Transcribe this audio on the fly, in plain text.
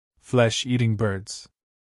Flesh-eating birds.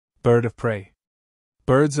 Bird of prey.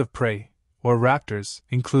 Birds of prey, or raptors,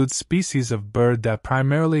 include species of bird that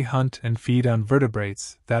primarily hunt and feed on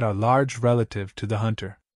vertebrates that are large relative to the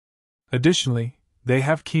hunter. Additionally, they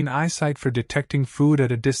have keen eyesight for detecting food at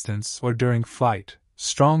a distance or during flight,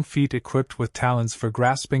 strong feet equipped with talons for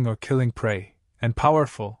grasping or killing prey, and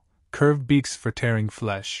powerful, curved beaks for tearing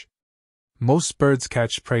flesh. Most birds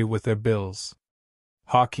catch prey with their bills.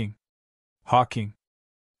 Hawking. Hawking.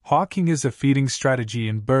 Hawking is a feeding strategy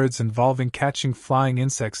in birds involving catching flying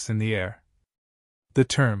insects in the air. The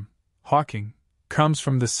term, hawking, comes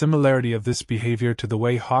from the similarity of this behavior to the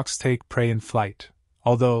way hawks take prey in flight,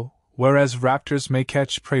 although, whereas raptors may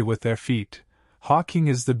catch prey with their feet, hawking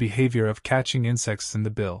is the behavior of catching insects in the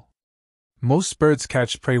bill. Most birds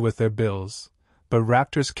catch prey with their bills, but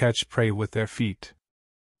raptors catch prey with their feet.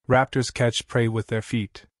 Raptors catch prey with their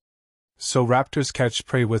feet. So raptors catch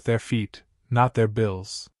prey with their feet, not their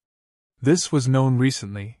bills. This was known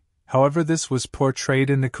recently, however, this was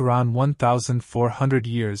portrayed in the Quran 1,400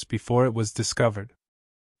 years before it was discovered.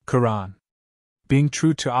 Quran. Being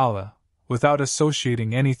true to Allah, without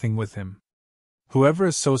associating anything with Him. Whoever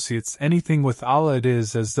associates anything with Allah, it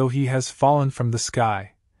is as though he has fallen from the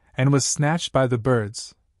sky, and was snatched by the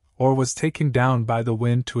birds, or was taken down by the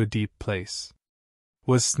wind to a deep place.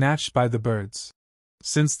 Was snatched by the birds.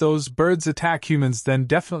 Since those birds attack humans, then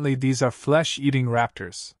definitely these are flesh-eating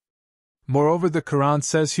raptors. Moreover, the Quran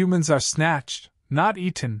says humans are snatched, not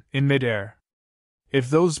eaten, in midair. If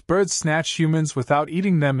those birds snatch humans without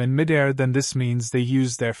eating them in midair, then this means they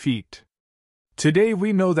use their feet. Today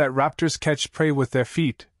we know that raptors catch prey with their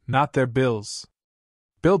feet, not their bills.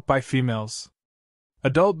 Built by females.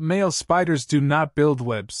 Adult male spiders do not build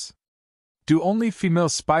webs. Do only female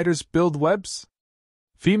spiders build webs?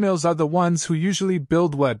 Females are the ones who usually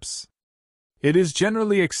build webs. It is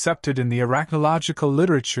generally accepted in the arachnological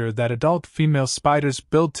literature that adult female spiders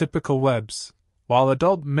build typical webs, while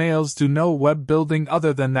adult males do no web building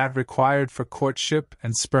other than that required for courtship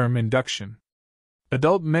and sperm induction.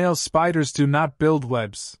 Adult male spiders do not build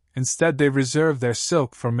webs, instead they reserve their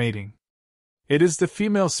silk for mating. It is the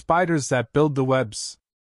female spiders that build the webs.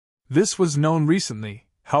 This was known recently.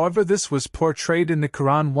 However, this was portrayed in the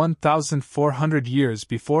Quran 1,400 years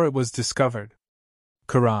before it was discovered.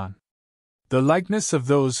 Quran. The likeness of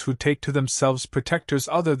those who take to themselves protectors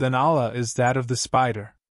other than Allah is that of the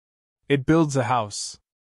spider. It builds a house.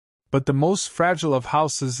 But the most fragile of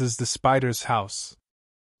houses is the spider's house.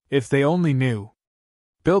 If they only knew.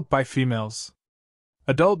 Built by females.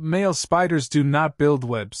 Adult male spiders do not build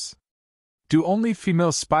webs. Do only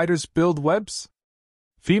female spiders build webs?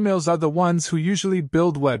 Females are the ones who usually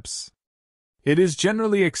build webs. It is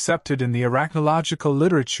generally accepted in the arachnological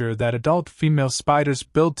literature that adult female spiders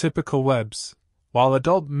build typical webs, while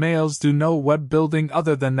adult males do no web building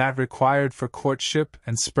other than that required for courtship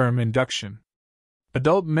and sperm induction.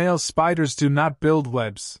 Adult male spiders do not build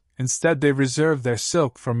webs, instead they reserve their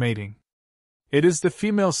silk for mating. It is the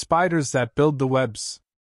female spiders that build the webs.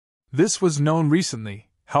 This was known recently.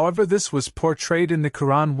 However, this was portrayed in the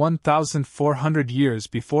Quran 1,400 years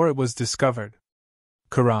before it was discovered.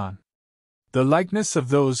 Quran. The likeness of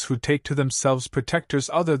those who take to themselves protectors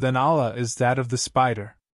other than Allah is that of the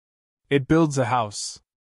spider. It builds a house.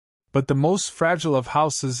 But the most fragile of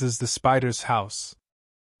houses is the spider's house.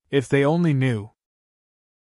 If they only knew.